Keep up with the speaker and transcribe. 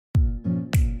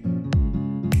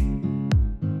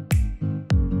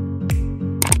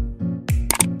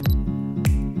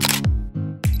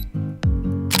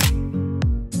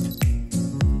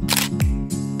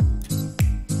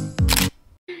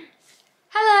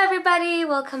everybody,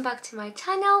 welcome back to my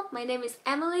channel. My name is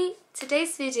Emily.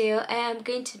 Today's video I am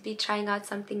going to be trying out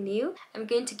something new. I'm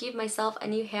going to give myself a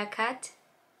new haircut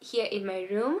here in my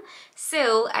room.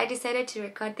 So I decided to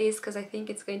record this because I think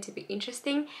it's going to be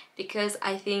interesting, because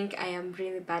I think I am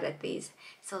really bad at this.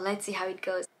 So let's see how it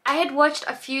goes. I had watched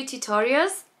a few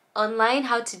tutorials online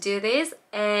how to do this,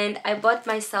 and I bought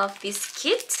myself this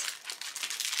kit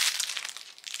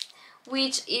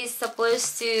which is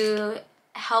supposed to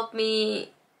help me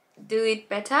do it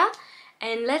better,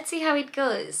 and let's see how it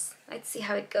goes.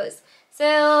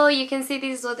 So you can see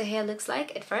this is what the hair looks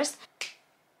like at first,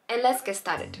 and let's get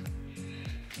started.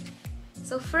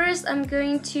 So first I'm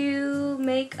going to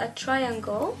make a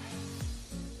triangle.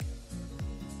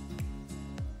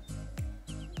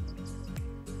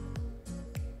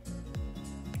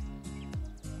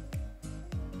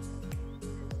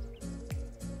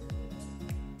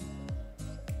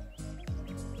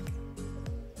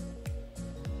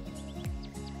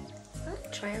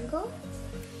 Triangle.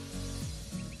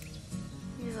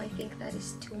 No, I think that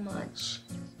is too much.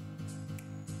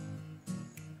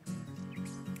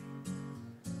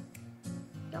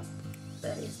 Yep,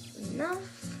 that is enough.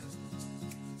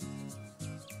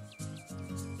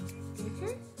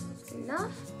 It's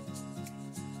enough.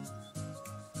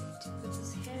 To put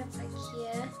this hair back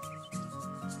here,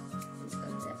 and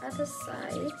on the other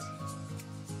side,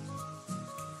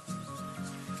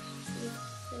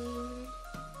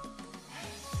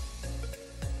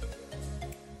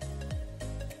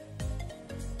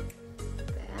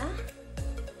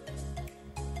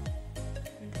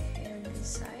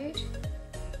 side.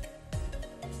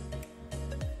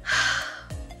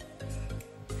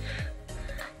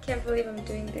 Can't believe I'm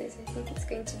doing this. I think it's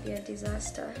going to be a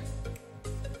disaster.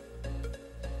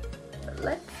 But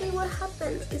let's see what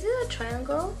happens. Is it a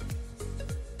triangle?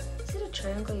 Is it a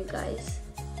triangle, you guys?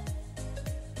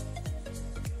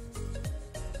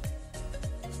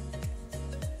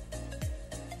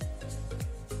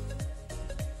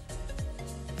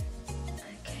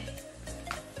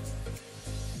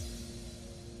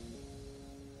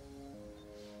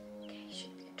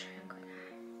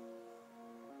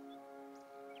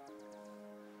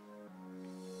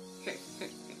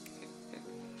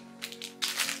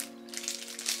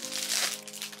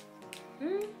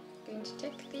 Going to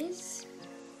take this.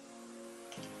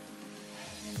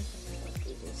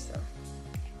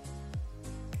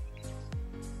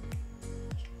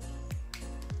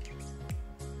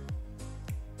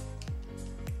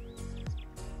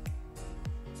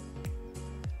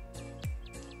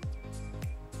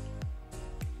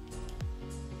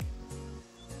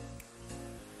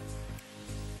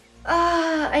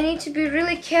 I need to be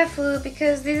really careful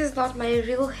because this is not my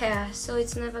real hair, so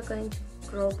it's never going to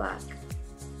grow back.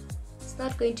 It's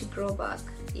not going to grow back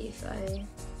if I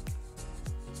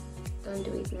don't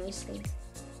do it nicely.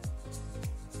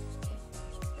 Okay,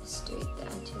 let's do it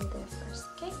until there first,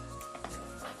 okay?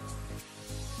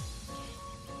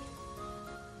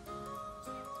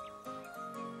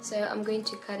 So I'm going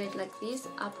to cut it like this,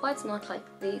 upwards, not like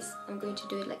this. I'm going to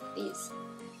do it like this.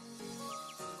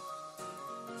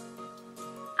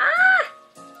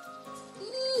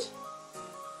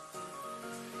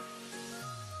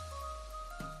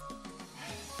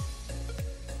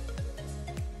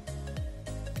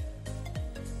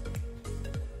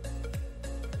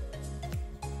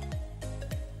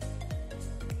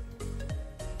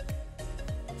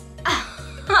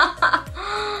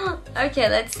 Okay,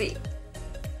 let's see.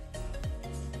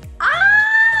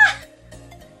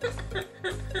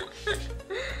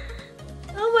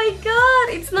 Oh my god,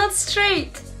 it's not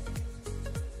straight.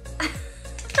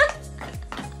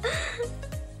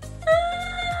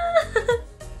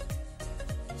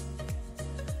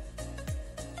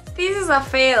 This is a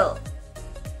fail.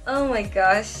 Oh my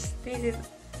gosh, this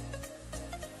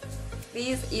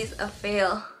is a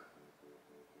fail.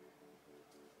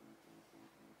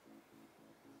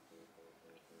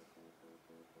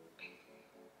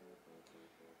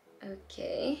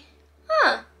 Okay.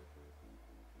 Huh.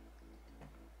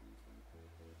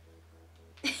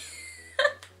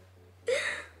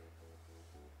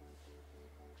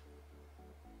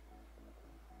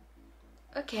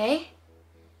 Okay.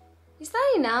 Is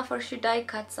that enough, or should I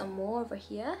cut some more over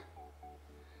here?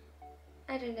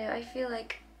 I don't know. I feel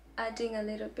like adding a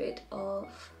little bit of...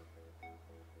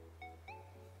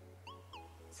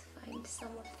 Let's find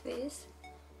some of this.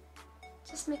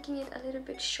 Just making it a little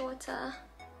bit shorter.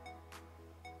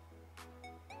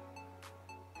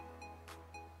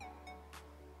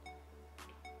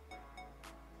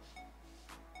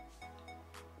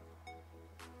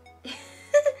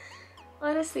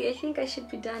 Honestly, I think I should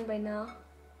be done by now.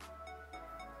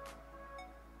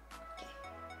 Okay.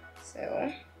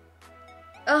 So,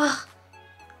 ugh,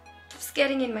 it's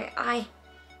getting in my eye.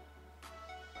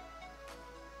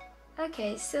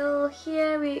 Okay, so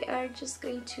here we are just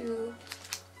going to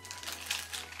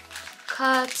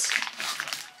cut.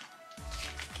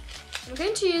 I'm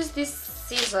going to use these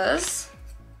scissors.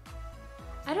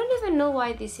 I don't even know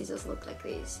why these scissors look like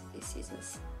this. These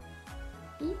scissors.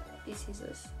 These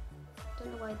scissors. I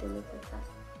don't know why they look like that.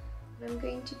 But I'm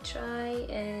going to try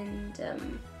and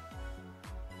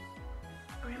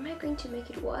or am I going to make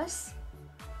it worse?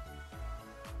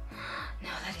 No,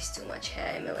 that is too much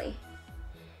hair, Emily.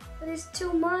 That is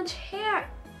too much hair.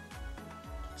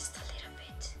 Just a little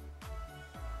bit.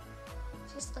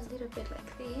 Just a little bit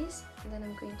like this. And then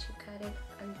I'm going to cut it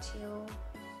until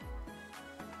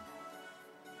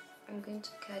I'm going to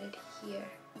cut it here.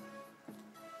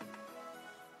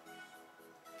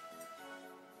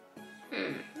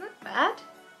 Not bad.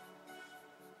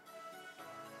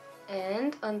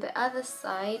 And on the other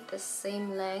side, the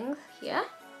same length here.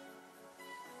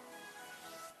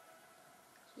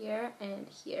 Here and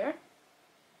here.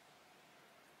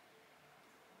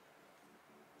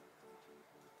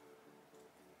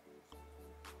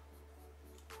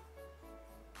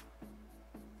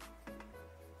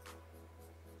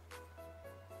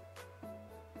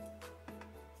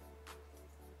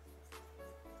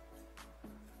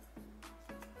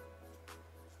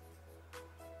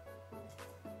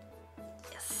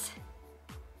 Yes.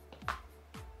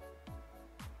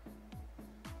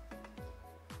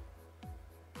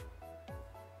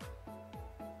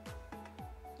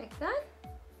 Like that.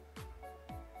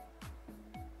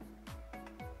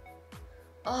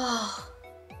 Oh,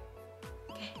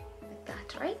 okay, like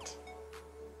that, right?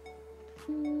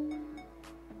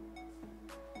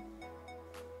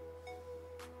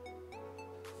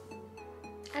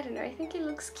 I don't know, I think it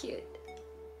looks cute.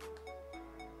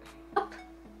 Up.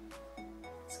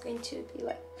 It's going to be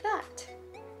like that.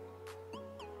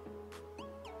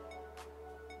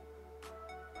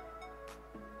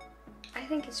 I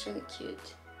think it's really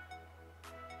cute.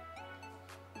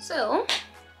 So,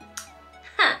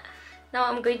 now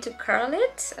I'm going to curl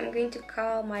it. I'm going to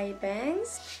curl my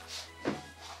bangs.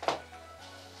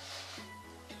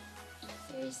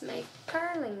 Here's my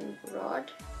curling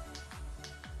rod.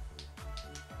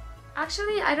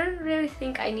 Actually, I don't really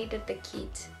think I needed the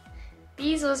kit.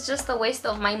 This was just a waste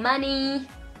of my money.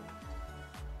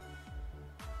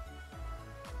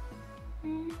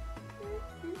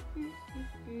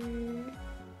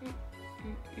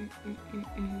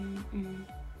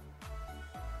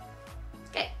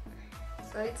 Okay,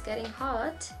 so it's getting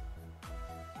hot.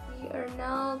 We are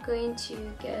now going to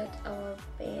get our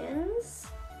bangs.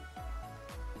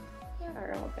 Here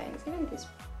are our bangs, even these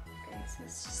bangs.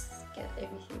 Let's just get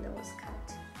everything that was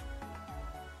cut.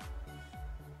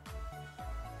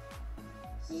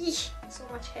 Yee, so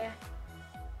much hair.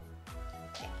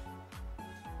 Okay.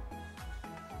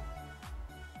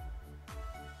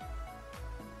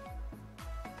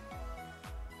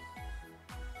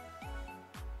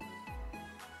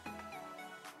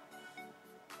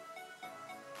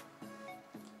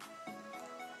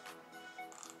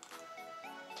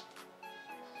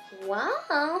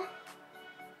 Wow.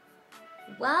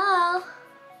 Wow.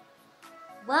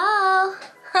 Wow.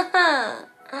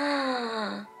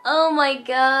 Oh my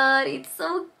god, it's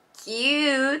so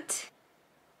cute.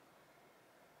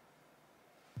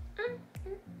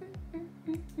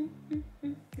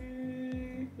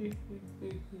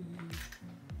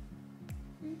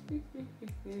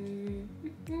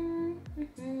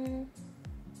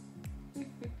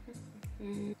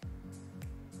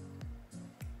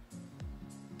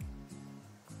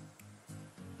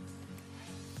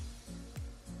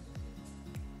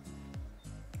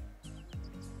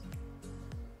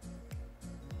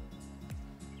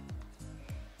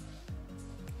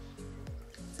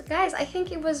 So guys, I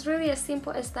think it was really as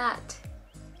simple as that.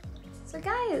 So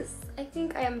guys, I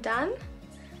think I am done,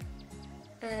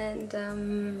 and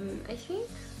I think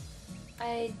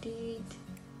I did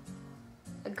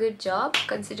a good job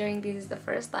considering this is the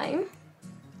first time,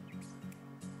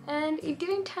 and it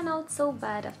didn't turn out so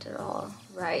bad after all,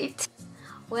 right?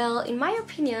 Well, in my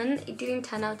opinion, it didn't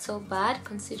turn out so bad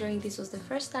considering this was the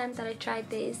first time that I tried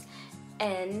this,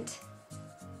 and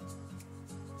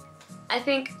I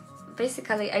think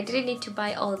basically I didn't need to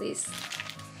buy all this.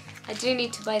 I didn't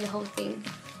need to buy the whole thing.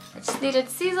 I just needed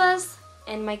scissors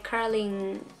and my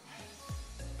curling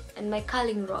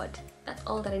rod. That's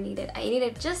all that I needed. I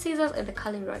needed just scissors and the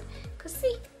curling rod. Cause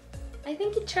see, I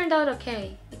think it turned out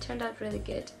okay. It turned out really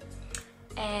good.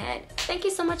 And thank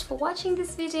you so much for watching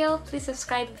this video. Please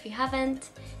subscribe if you haven't,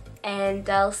 and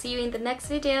I'll see you in the next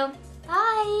video.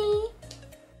 Bye!